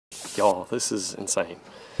Y'all, this is insane.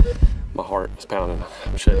 My heart is pounding.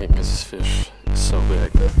 I'm shaking because this fish is so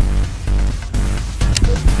big. Go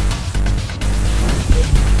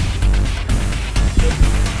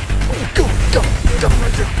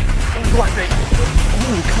right there. Oh, black bait.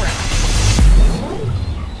 Holy crap.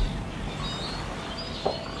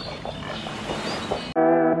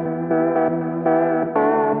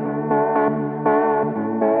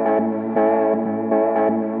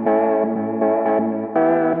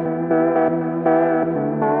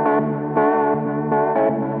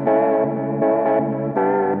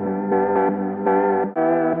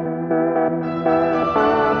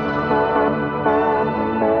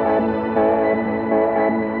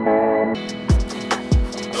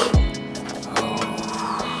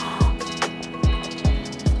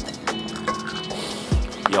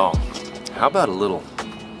 Y'all, how about a little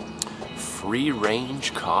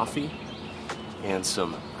free-range coffee and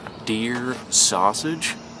some deer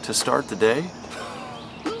sausage to start the day?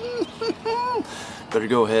 Better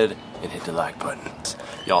go ahead and hit the like button.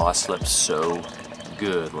 Y'all, I slept so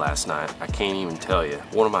good last night. I can't even tell you.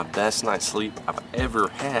 One of my best night's sleep I've ever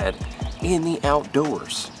had in the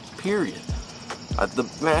outdoors, period. The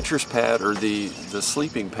mattress pad, or the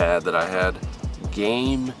sleeping pad that I had,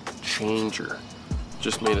 game changer.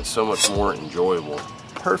 Just made it so much more enjoyable.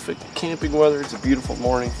 Perfect camping weather. It's a beautiful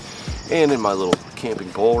morning. And in my little camping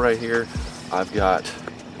bowl right here, I've got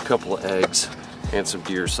a couple of eggs and some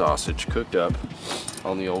deer sausage cooked up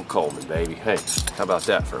on the old Coleman, baby. Hey, how about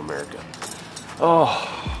that for America?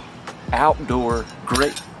 Oh, outdoor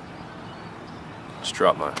great. Just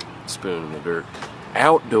dropped my spoon in the dirt.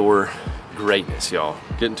 Outdoor greatness, y'all.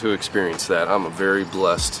 Getting to experience that. I'm a very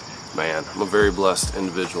blessed man. I'm a very blessed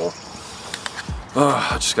individual.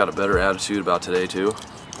 I just got a better attitude about today too.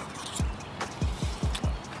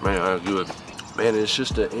 Man, I do it. Man, it's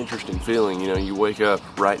just an interesting feeling. You know, you wake up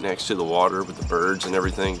right next to the water with the birds and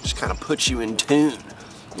everything. Just kind of puts you in tune.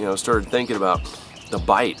 You know, started thinking about the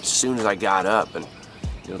bite as soon as I got up, and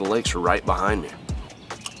you know, the lakes are right behind me.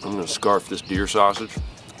 I'm gonna scarf this deer sausage, a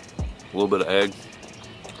little bit of egg,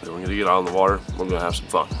 then we're gonna get out on the water. We're gonna have some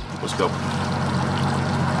fun. Let's go.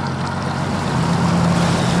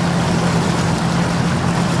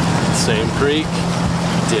 Same creek,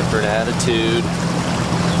 different attitude.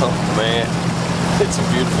 Oh man, it's a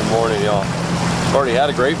beautiful morning, y'all. Already had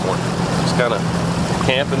a great morning. Just kind of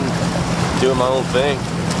camping, doing my own thing.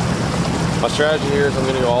 My strategy here is I'm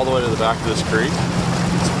going to go all the way to the back of this creek.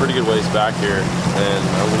 It's a pretty good ways back here, and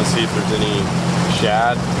I'm going to see if there's any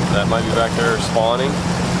shad that might be back there spawning.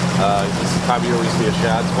 This is the time of year we see a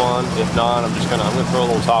shad spawn. If not, I'm going to throw a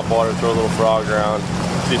little top water, throw a little frog around,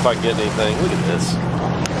 see if I can get anything. Look at this.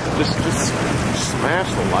 Just smash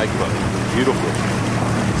the like button. Beautiful.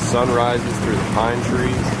 Sun rises through the pine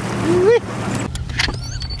trees.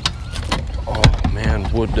 Oh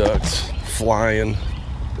man, wood ducks flying.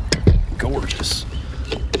 Gorgeous.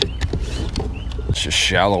 It's just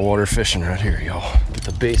shallow water fishing right here, y'all. Get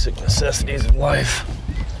the basic necessities of life.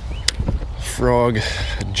 Frog,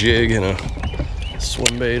 a jig, and a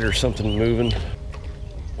swim bait or something moving.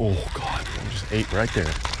 Oh God, I just ate right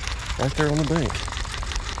there. Right there on the bank.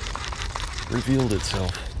 Revealed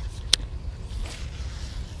itself.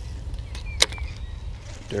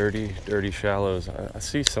 Dirty, dirty shallows. I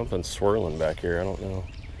see something swirling back here. I don't know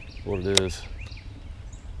what it is.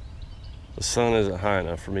 The sun isn't high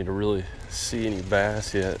enough for me to really see any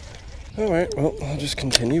bass yet. All right, well, I'll just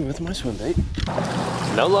continue with my swim bait.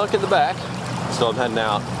 No luck in the back, so I'm heading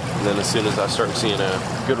out. And then as soon as I start seeing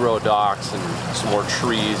a good row of docks and some more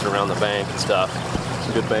trees around the bank and stuff,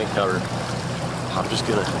 some good bank cover, I'm just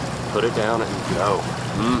gonna put it down and go.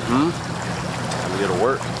 Time to go to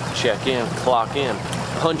work, check in, clock in,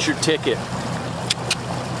 punch your ticket,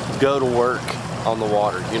 go to work on the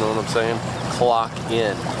water. You know what I'm saying? Clock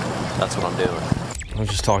in. That's what I'm doing. I was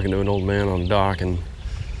just talking to an old man on the dock, and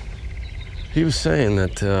he was saying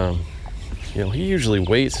that you know, he usually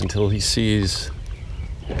waits until he sees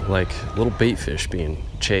like little bait fish being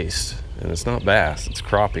chased, and it's not bass, it's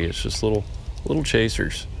crappie. It's just little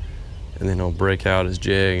chasers. And then he'll break out his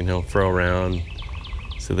jig and he'll throw around.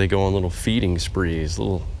 So they go on little feeding sprees,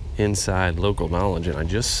 little inside local knowledge. And I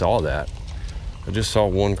just saw that. I just saw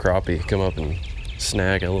one crappie come up and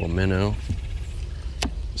snag a little minnow.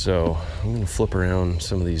 So I'm gonna flip around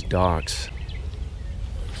some of these docks.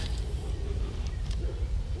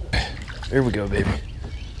 There we go, baby.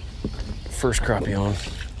 First crappie on.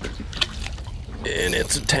 And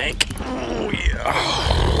it's a tank. Oh yeah.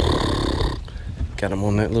 Got him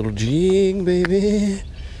on that little jig, baby.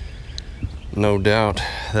 No doubt,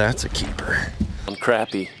 that's a keeper. I'm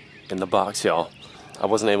crappie in the box, y'all. I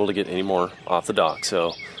wasn't able to get any more off the dock,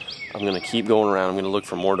 so I'm gonna keep going around. I'm gonna look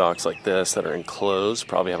for more docks like this that are enclosed,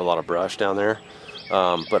 probably have a lot of brush down there,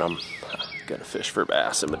 but I'm gonna fish for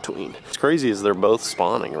bass in between. What's crazy is they're both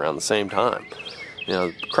spawning around the same time. You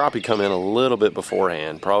know, crappie come in a little bit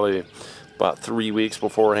beforehand, probably about 3 weeks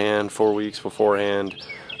beforehand, 4 weeks beforehand,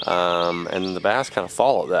 and then the bass kind of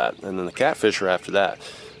follow that, and then the catfish are after that.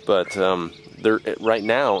 But they're right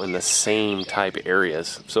now in the same type of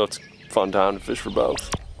areas, so it's a fun time to fish for both.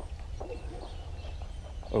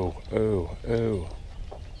 Oh, oh, oh.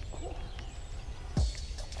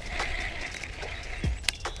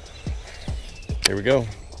 Here we go.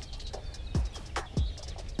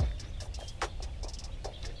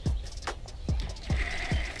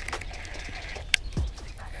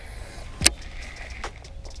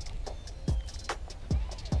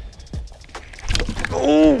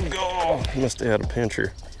 Oh, God. Must have had a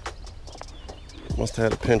pincher. Must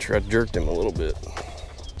have had a pincher. I jerked him a little bit.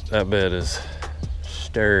 That bed is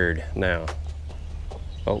stirred now.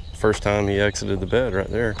 Oh, first time he exited the bed right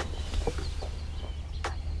there.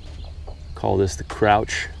 Call this the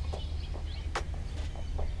crouch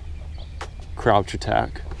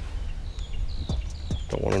attack.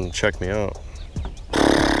 Don't want him to check me out.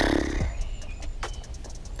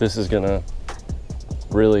 This is gonna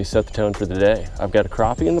really set the tone for the day. I've got a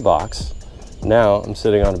crappie in the box. Now I'm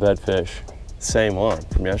sitting on a bed fish, same one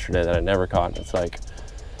from yesterday that I never caught. And it's like,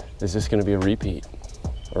 is this gonna be a repeat?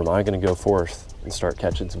 Or am I gonna go forth and start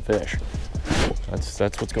catching some fish? That's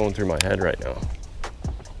what's going through my head right now,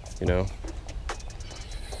 you know?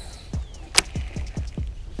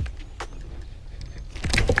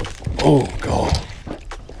 Oh, God.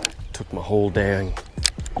 Took my whole dang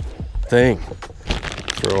thing.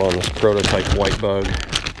 Throw on this prototype white bug.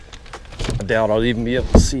 I doubt I'll even be able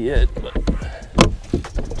to see it, but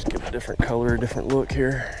let's give it a different color, a different look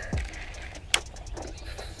here.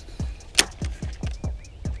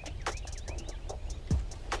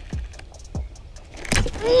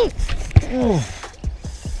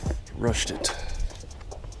 Rushed it.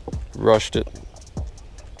 Rushed it.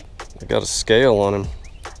 I got a scale on him.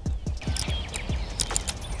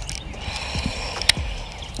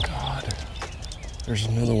 God. There's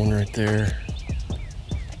another one right there.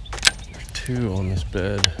 There's two on this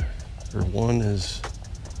bed. Or one is,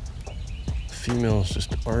 the females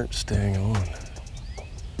just aren't staying on.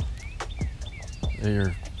 They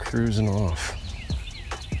are cruising off.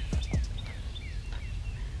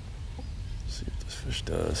 See what this fish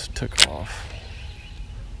does. Took off.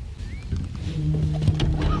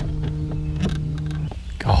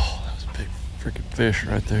 Oh, that was a big freaking fish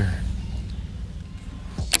right there.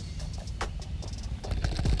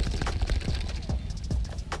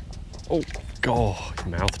 Oh, God, he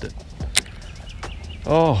mouthed it.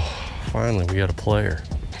 Oh, finally we got a player.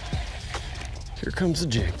 Here comes the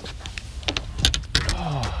jig.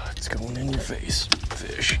 Oh, it's going in your face,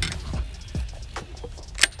 fish.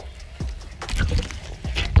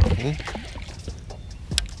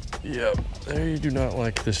 Yep, they do not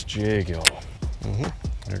like this jig, y'all.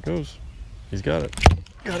 There it goes. He's got it.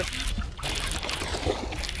 Got it.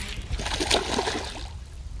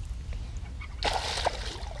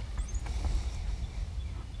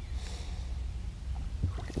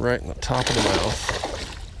 Right in the top of the mouth.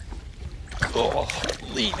 Oh,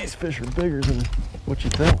 Lee, these fish are bigger than what you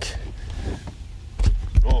think.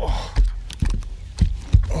 Oh,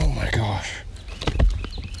 oh my gosh.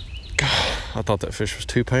 God, I thought that fish was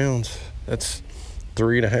 2 pounds. That's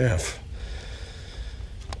 3.5.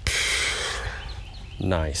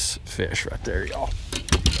 Nice fish right there, y'all.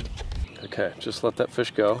 Okay, just let that fish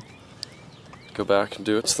go. Go back and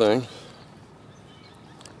do its thing.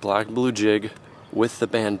 Black blue jig with the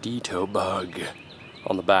bandito bug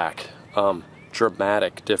on the back.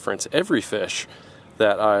 Dramatic difference. Every fish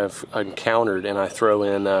that I've encountered and I throw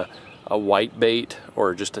in a white bait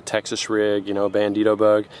or just a Texas rig, you know, bandito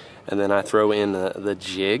bug, and then I throw in the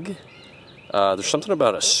jig, there's something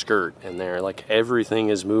about a skirt in there. Like everything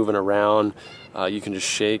is moving around. You can just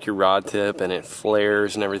shake your rod tip and it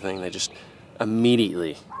flares and everything. They just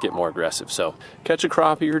immediately get more aggressive. So catch a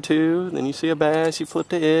crappie or two, then you see a bass, you flip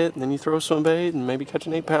to it, and then you throw a swim bait and maybe catch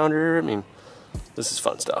an 8-pounder. I mean, this is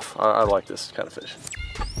fun stuff. I like this kind of fish.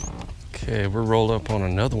 Okay, we're rolled up on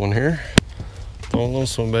another one here. Throwing a little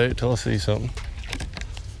swim bait till I see something.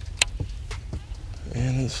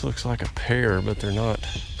 And this looks like a pair, but they're not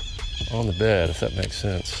on the bed, if that makes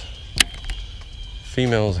sense.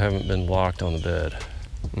 Females haven't been locked on the bed.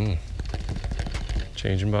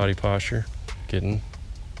 Changing body posture. Getting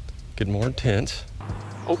more intense.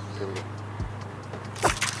 Oh, here we go.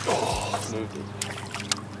 Oh, moved it.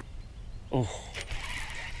 Oh.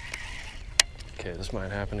 Okay, this might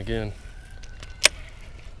happen again.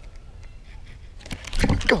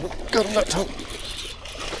 Got him that time.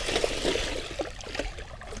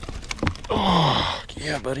 Oh,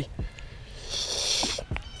 yeah, buddy.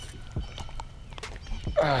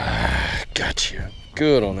 Got you.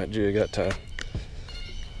 Good on that jig that time.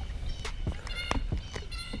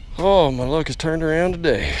 Oh, my luck has turned around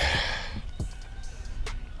today.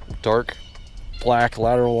 Dark black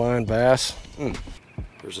lateral line bass.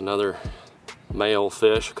 There's another male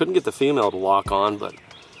fish. Couldn't get the female to lock on, but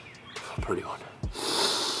pretty one.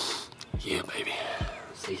 Yeah, baby.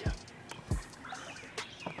 See ya.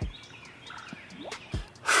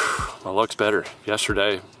 My luck's better.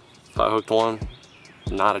 Yesterday, if I hooked one,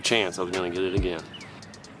 not a chance I was gonna get it again.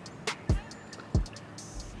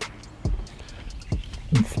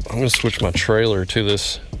 I'm gonna switch my trailer to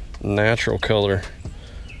this natural color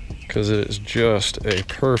because it is just a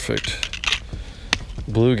perfect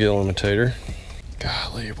bluegill imitator.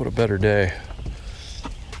 Golly, what a better day.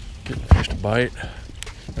 Getting fish to bite,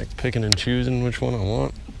 like picking and choosing which one I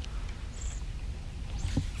want.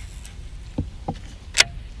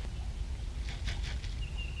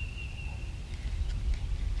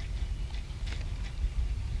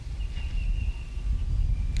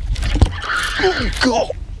 Oh, go!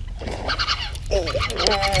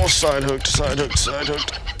 Oh, side hooked, side hooked, side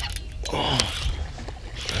hooked. Oh,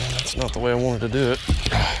 that's not the way I wanted to do it.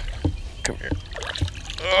 Come here.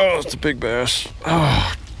 Oh, it's a big bass.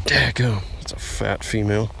 Oh, daggum. It's a fat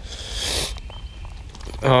female.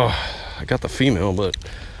 Oh, I got the female, but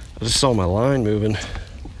I just saw my line moving,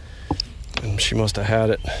 and she must have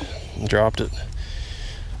had it and dropped it.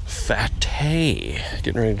 Fatty.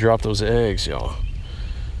 Getting ready to drop those eggs, y'all.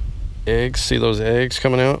 Eggs, see those eggs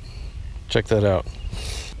coming out? Check that out.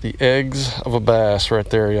 The eggs of a bass right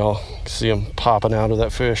there, y'all. See them popping out of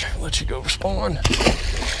that fish. Let you go spawn.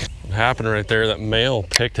 What happened right there, that male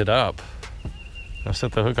picked it up. I've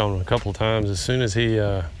set the hook on him a couple times. As soon as he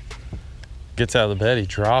gets out of the bed, he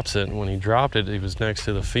drops it. And when he dropped it, he was next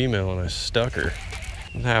to the female and I stuck her.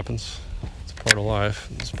 It happens. It's part of life,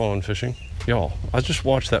 spawn fishing. Y'all, I just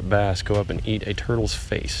watched that bass go up and eat a turtle's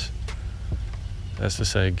face. That's to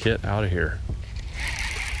say, get out of here.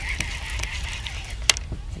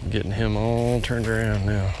 I'm getting him all turned around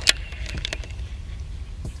now.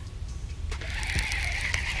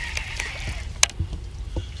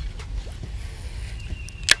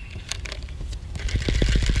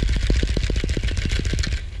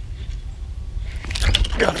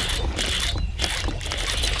 Got him.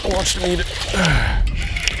 I watched him eat it.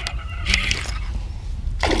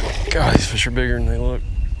 God, these fish are bigger than they look.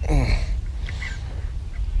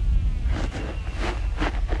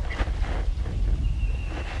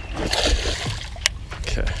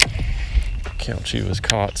 Count you as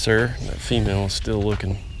caught, sir. That female is still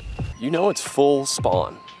looking. You know it's full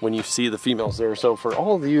spawn when you see the females there. So for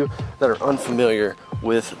all of you that are unfamiliar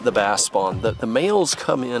with the bass spawn, the males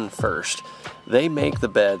come in first. They make the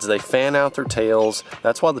beds, they fan out their tails.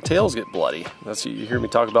 That's why the tails get bloody. That's, you hear me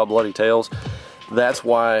talk about bloody tails. That's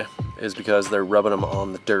why, is because they're rubbing them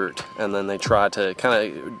on the dirt, and then they try to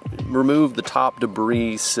kind of remove the top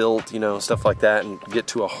debris, silt, you know, stuff like that, and get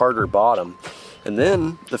to a harder bottom. And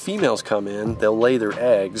then the females come in, they'll lay their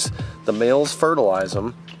eggs, the males fertilize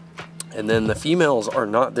them, and then the females are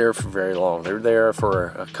not there for very long. They're there for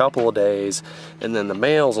a couple of days, and then the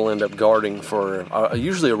males will end up guarding for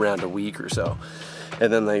usually around a week or so.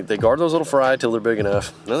 And then they guard those little fry till they're big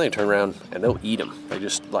enough, and then they turn around and they'll eat them. They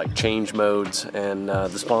just like change modes, and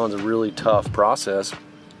the spawn's a really tough process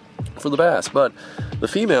for the bass. But the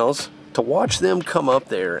females, to watch them come up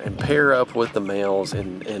there and pair up with the males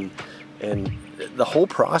and the whole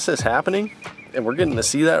process happening, and we're getting to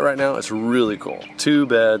see that right now, it's really cool. Two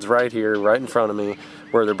beds right here, right in front of me,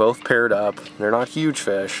 where they're both paired up. They're not huge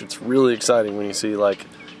fish. It's really exciting when you see, like,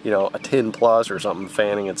 you know, a 10 plus or something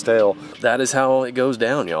fanning its tail. That is how it goes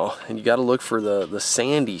down, y'all. And you got to look for the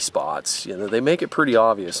sandy spots. You know, they make it pretty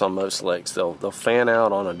obvious on most lakes. They'll fan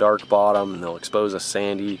out on a dark bottom and they'll expose a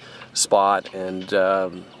sandy spot, and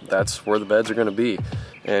that's where the beds are going to be.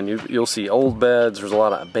 And you'll see old beds. There's a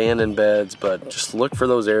lot of abandoned beds, but just look for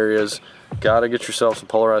those areas. Got to get yourself some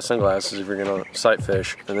polarized sunglasses if you're going to sight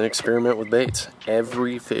fish, and then experiment with baits.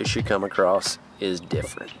 Every fish you come across is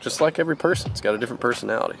different, just like every person. It's got a different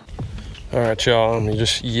personality. All right, y'all, I'm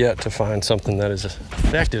just yet to find something that is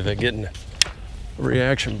effective at getting a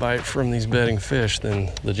reaction bite from these bedding fish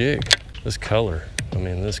than the jig. This color, I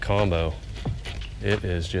mean, this combo, it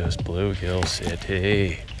is just bluegill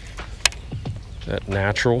city. That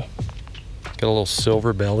natural, got a little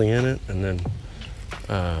silver belly in it, and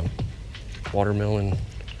then watermelon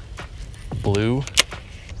blue.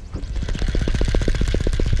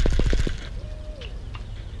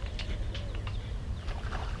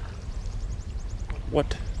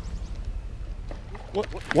 What?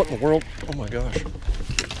 What in the world? Oh my gosh.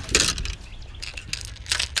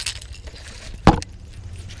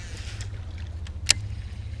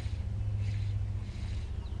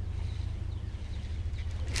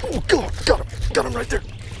 Oh God, got him right there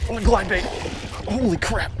on the glide bait. Holy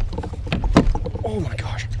crap. Oh my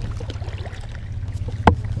gosh.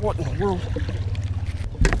 What in the world?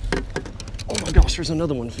 Oh my gosh, there's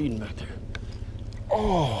another one feeding back there.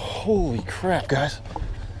 Oh, holy crap, guys.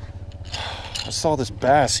 I saw this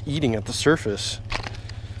bass eating at the surface.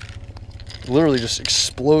 Literally just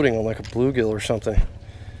exploding on like a bluegill or something.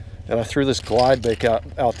 And I threw this glide bait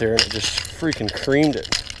out there and it just freaking creamed it.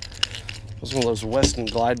 It was one of those Weston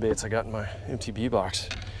glide baits I got in my MTB box.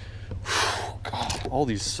 Whew, God, all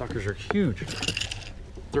these suckers are huge.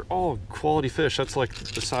 They're all quality fish. That's like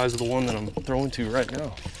the size of the one that I'm throwing to right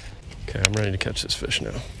now. Okay, I'm ready to catch this fish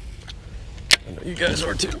now. I know you guys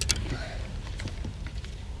are too.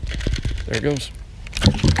 There it goes.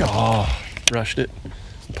 Oh, rushed it,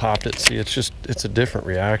 popped it. See, it's a different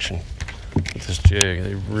reaction with this jig.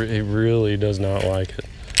 It really does not like it.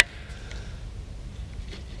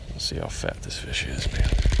 Let's see how fat this fish is, man.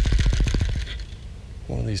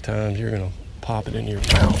 One of these times you're gonna pop it in your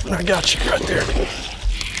mouth, and I got you right there.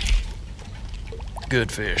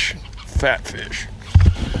 Good fish, fat fish.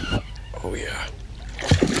 Oh yeah.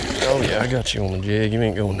 Oh yeah, I got you on the jig. You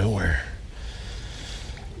ain't going nowhere.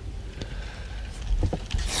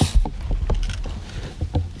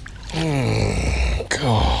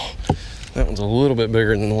 God, that one's a little bit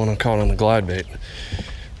bigger than the one I caught on the glide bait.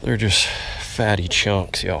 They're just fatty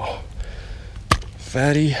chunks, y'all.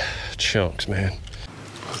 Fatty chunks, man.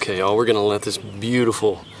 Okay, y'all, we're gonna let this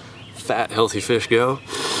beautiful, fat, healthy fish go.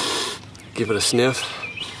 Give it a sniff.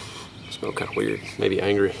 Smell kind of weird, maybe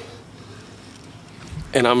angry.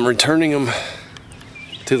 And I'm returning them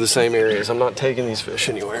to the same areas. I'm not taking these fish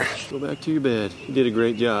anywhere. Go back to your bed. You did a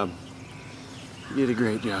great job. You did a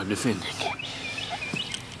great job defending.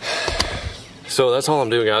 So that's all I'm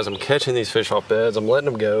doing, guys. I'm catching these fish off beds. I'm letting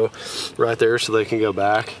them go right there so they can go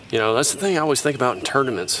back. You know, that's the thing I always think about in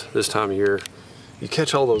tournaments this time of year. You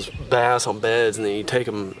catch all those bass on beds and then you take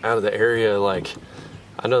them out of the area. Like,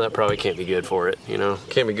 I know that probably can't be good for it, you know?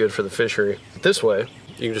 Can't be good for the fishery. But this way,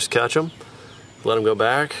 you can just catch them, let them go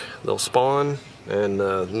back, they'll spawn, and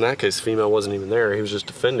in that case, the female wasn't even there. He was just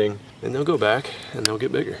defending, and they'll go back and they'll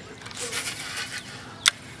get bigger.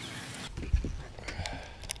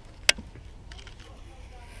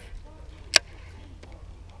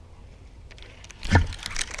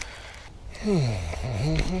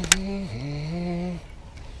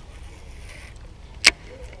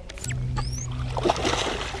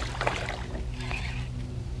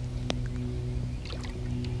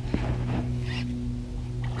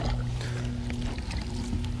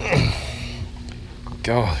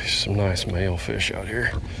 God, there's some nice male fish out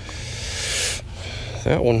here.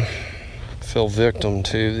 That one fell victim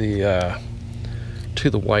to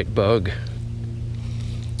the white bug.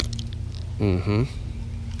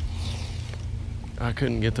 I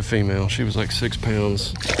couldn't get the female. She was like 6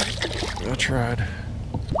 pounds. I tried.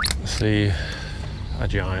 Let's see, a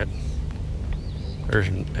giant. There's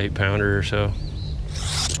an 8-pounder or so.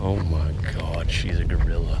 Oh my God, she's a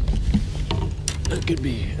gorilla. That could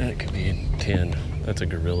be 10. That's a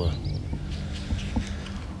gorilla.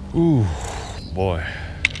 Ooh, boy.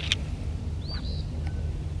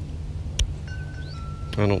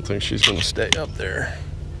 I don't think she's gonna stay up there.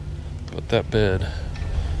 But that bed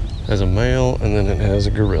has a male and then it has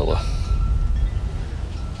a gorilla.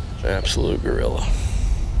 Absolute gorilla.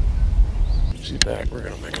 She's back. We're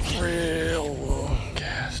gonna make a real long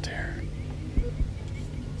cast here.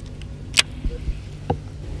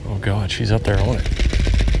 Oh God, she's up there on it.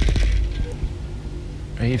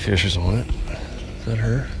 8 fishes on it. Is that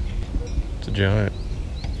her? It's a giant.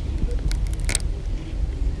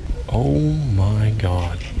 Oh my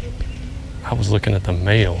God. I was looking at the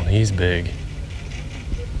male and he's big.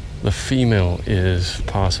 The female is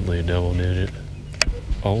possibly a double digit.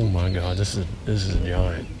 Oh my God, this is a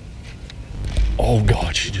giant. Oh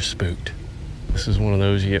God, she just spooked. This is one of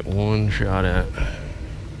those you get one shot at.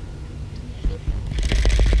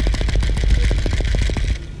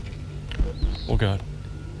 Oh God,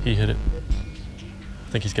 he hit it. I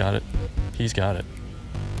think he's got it. He's got it.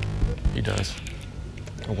 He does.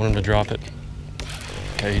 I want him to drop it.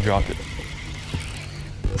 Okay, he dropped it.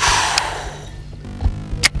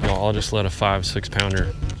 Y'all, I'll just let a 5-6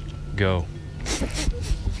 pounder go.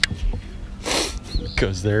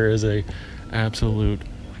 Because there is a absolute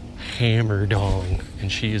hammer dong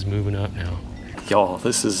and she is moving up now. Y'all,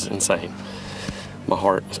 this is insane. My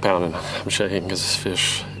heart is pounding. I'm shaking because this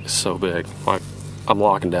fish is so big. I'm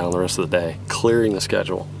locking down the rest of the day, clearing the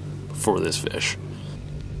schedule for this fish.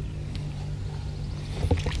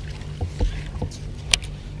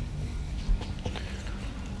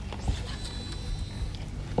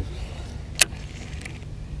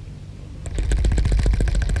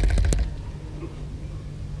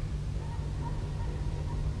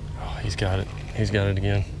 Oh, he's got it. He's got it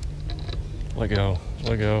again. Let go.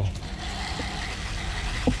 Let go.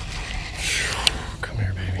 Come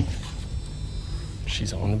here, baby.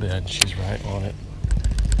 She's on the bed. She's right on it.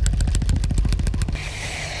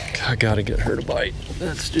 I gotta get her to bite.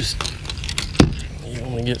 That's just, you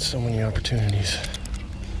only get so many opportunities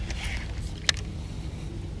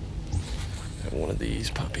at one of these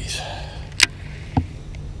puppies.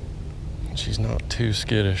 She's not too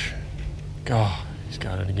skittish. God, he's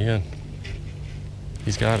got it again.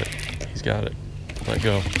 He's got it. He's got it. Let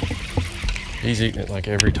go. He's eating it like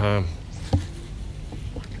every time.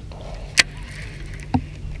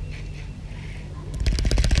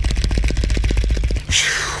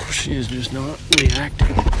 She is just not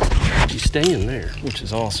reacting. She's staying there, which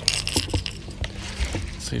is awesome.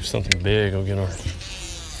 Let's see if something big will get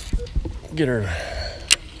her a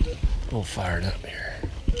little fired up here.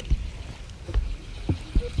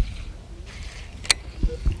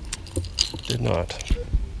 Did not.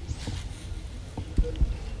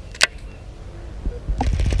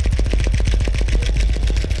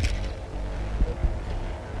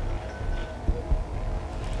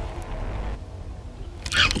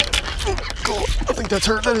 I think that's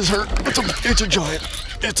her. That is her. It's a giant.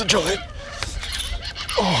 It's a giant.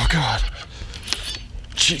 Oh God.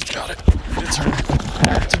 She's got it. It's her.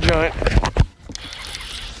 It's a giant.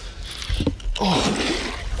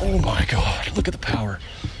 Oh my God. Look at the power.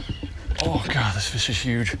 Oh God, this fish is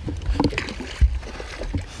huge.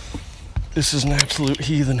 This is an absolute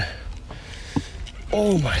heathen.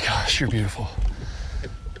 Oh my gosh, you're beautiful.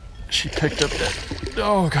 She picked up that.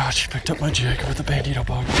 Oh God, she picked up my jig with the bandito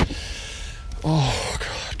bug. Oh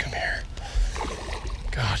God, come here.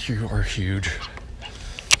 God, you are huge.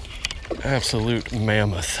 Absolute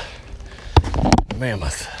mammoth.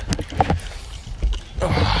 Mammoth.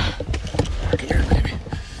 Oh, come here, baby.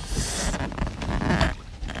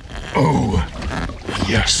 Oh,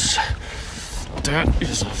 yes. That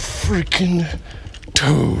is a freaking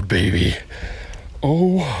toad, baby.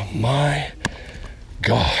 Oh my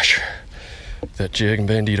gosh. That jig and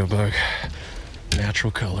bandito bug.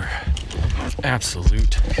 Natural color.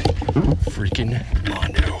 Absolute freaking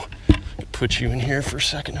mondo. Put you in here for a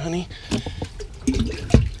second, honey.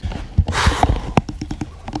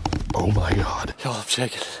 Oh my God. Y'all, I'm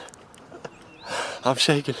shaking. I'm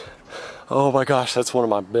shaking. Oh my gosh, that's one of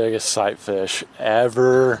my biggest sight fish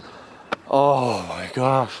ever. Oh my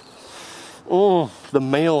gosh. The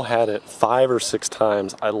male had it 5 or 6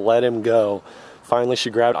 times. I let him go. Finally she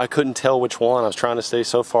grabbed, I couldn't tell which one. I was trying to stay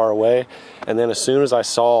so far away. And then as soon as I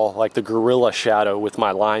saw like the gorilla shadow with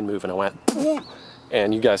my line moving, I went,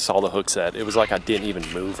 and you guys saw the hook set. It was like I didn't even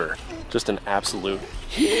move her. Just an absolute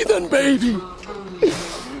heathen, baby.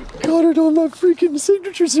 Got it on my freaking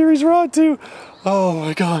signature series rod too. Oh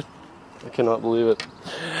my God. I cannot believe it.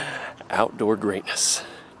 Outdoor greatness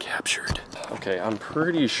captured. Okay, I'm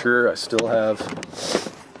pretty sure I still have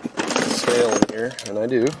a scale in here, and I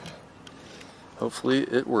do. Hopefully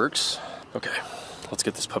it works. Okay, let's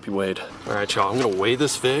get this puppy weighed. All right, y'all, I'm gonna weigh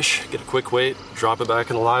this fish, get a quick weight, drop it back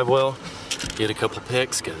in the live well, get a couple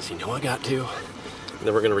pics, because you know I got to, and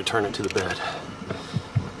then we're gonna return it to the bed.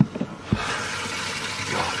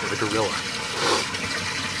 Oh, what a gorilla.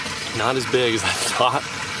 Not as big as I thought,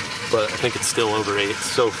 but I think it's still over 8. It's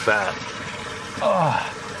so fat. Oh,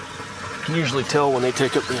 you can usually tell when they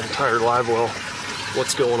take up the entire live well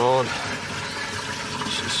what's going on.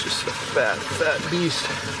 She's just a fat, fat beast.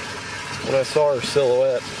 When I saw her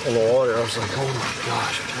silhouette in the water, I was like, oh my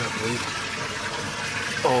gosh, I can't believe it.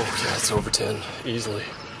 Oh yeah, it's over 10, easily.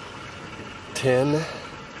 10-4.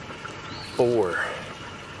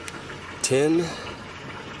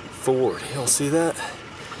 10-4. Y'all see that?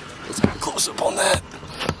 Let's get a close up on that.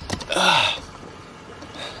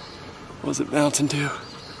 What was it bouncing to?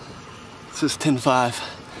 This is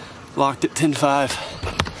 10-5. Locked at 10-5.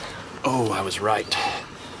 Oh, I was right.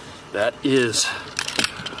 That is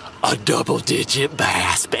a double-digit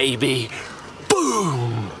bass, baby.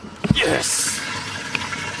 Boom! Yes!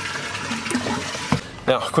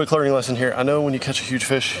 Now, quick learning lesson here. I know when you catch a huge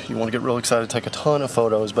fish, you want to get real excited, take a ton of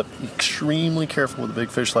photos, but be extremely careful with a big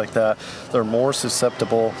fish like that. They're more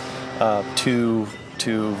susceptible to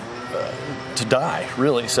die,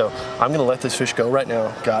 really. So I'm gonna let this fish go right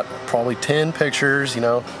now. Got probably 10 pictures, you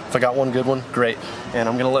know. If I got one good one, great. And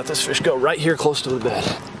I'm gonna let this fish go right here close to the bed.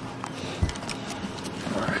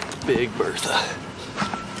 Big Bertha.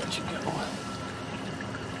 Let you go.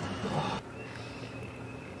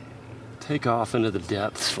 Take off into the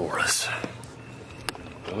depths for us.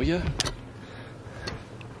 Oh yeah.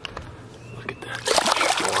 Look at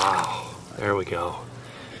that. Wow. There we go.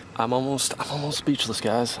 I'm almost speechless,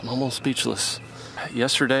 guys. I'm almost speechless.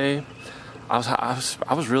 Yesterday, I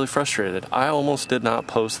was really frustrated. I almost did not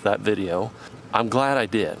post that video. I'm glad I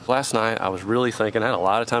did. Last night, I was really thinking. I had a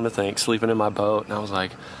lot of time to think, sleeping in my boat, and I was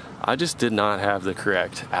like, I just did not have the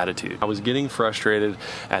correct attitude. I was getting frustrated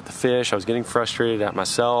at the fish. I was getting frustrated at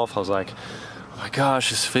myself. I was like, oh my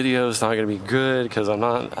gosh, this video is not gonna be good because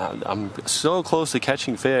I'm so close to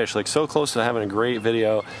catching fish, like so close to having a great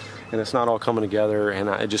video, and it's not all coming together. And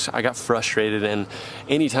I got frustrated. And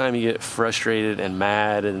anytime you get frustrated and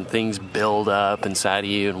mad and things build up inside of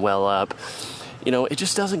you and well up, you know, it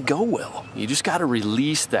just doesn't go well. You just got to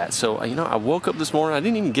release that. So, you know, I woke up this morning, I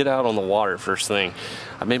didn't even get out on the water first thing.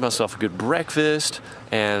 I made myself a good breakfast,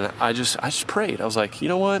 and I just prayed. I was like, you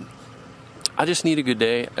know what? I just need a good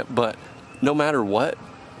day, but no matter what,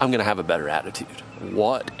 I'm going to have a better attitude.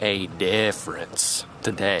 What a difference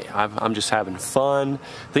today. I'm just having fun.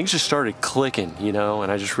 Things just started clicking, you know,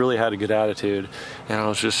 and I just really had a good attitude. And I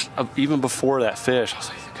was just, even before that fish, I was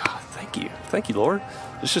like, God, thank you. Thank you, Lord.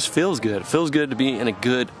 This just feels good. It feels good to be in a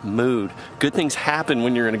good mood. Good things happen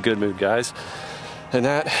when you're in a good mood, guys. And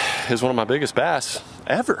that is one of my biggest bass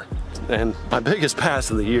ever. And my biggest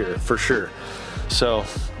bass of the year, for sure. So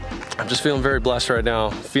I'm just feeling very blessed right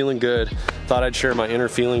now. Feeling good. Thought I'd share my inner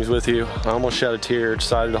feelings with you. I almost shed a tear,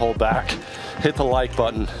 decided to hold back. Hit the like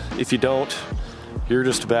button. If you don't, you're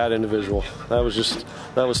just a bad individual. That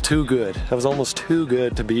was too good. That was almost too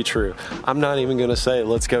good to be true. I'm not even gonna say,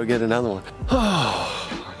 let's go get another one.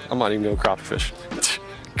 I'm not even gonna crappie fish.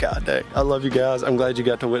 God dang, I love you guys. I'm glad you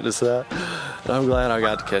got to witness that. I'm glad I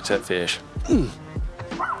got to catch that fish. Oh,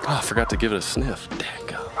 I forgot to give it a sniff. Dang.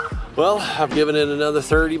 Well, I've given it another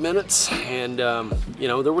 30 minutes, and you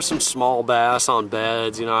know, there were some small bass on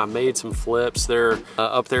beds. You know, I made some flips there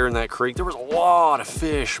up there in that creek. There was a lot of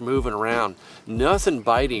fish moving around. Nothing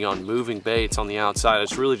biting on moving baits on the outside.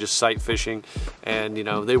 It's really just sight fishing, and you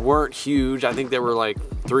know, they weren't huge. I think they were like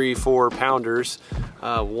 3-4 pounders.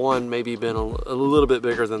 One maybe been a little bit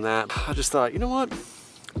bigger than that. I just thought, you know what?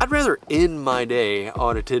 I'd rather end my day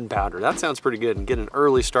on a 10-pounder. That sounds pretty good, and get an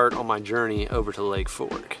early start on my journey over to Lake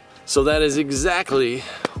Fork. So that is exactly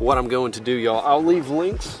what I'm going to do, y'all. I'll leave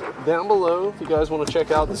links down below if you guys want to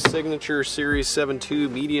check out the Signature Series 7.2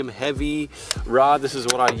 medium heavy rod. This is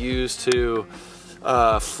what I use to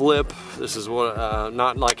flip. This is what,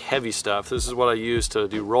 not like heavy stuff. This is what I use to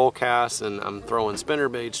do roll casts, and I'm throwing spinner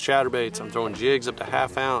baits, chatterbaits. I'm throwing jigs up to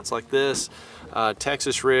 1/2 ounce like this.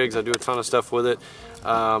 Texas rigs, I do a ton of stuff with it.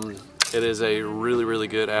 It is a really, really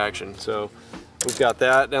good action. So we've got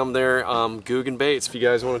that down there. Guggen baits, if you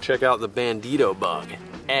guys want to check out the Bandito Bug.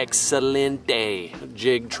 Excelente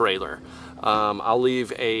jig trailer. I'll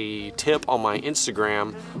leave a tip on my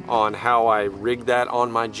Instagram on how I rigged that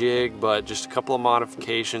on my jig, but just a couple of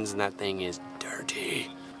modifications and that thing is dirty.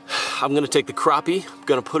 I'm gonna take the crappie, I'm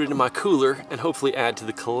gonna put it in my cooler, and hopefully add to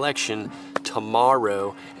the collection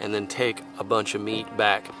tomorrow, and then take a bunch of meat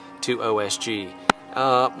back to OSG.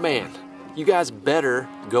 Man, you guys better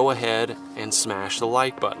go ahead and smash the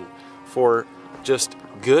like button for just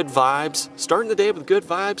good vibes, starting the day with good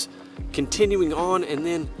vibes, continuing on, and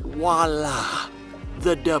then voila,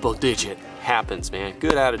 the double digit happens, man.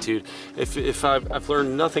 Good attitude. If I've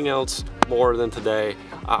learned nothing else more than today,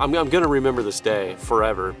 I'm gonna remember this day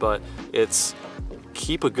forever, but it's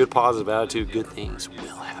keep a good positive attitude, good things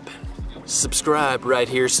will happen. Subscribe right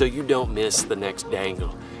here so you don't miss the next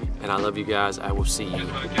dangle. And I love you guys. I will see you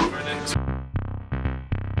next.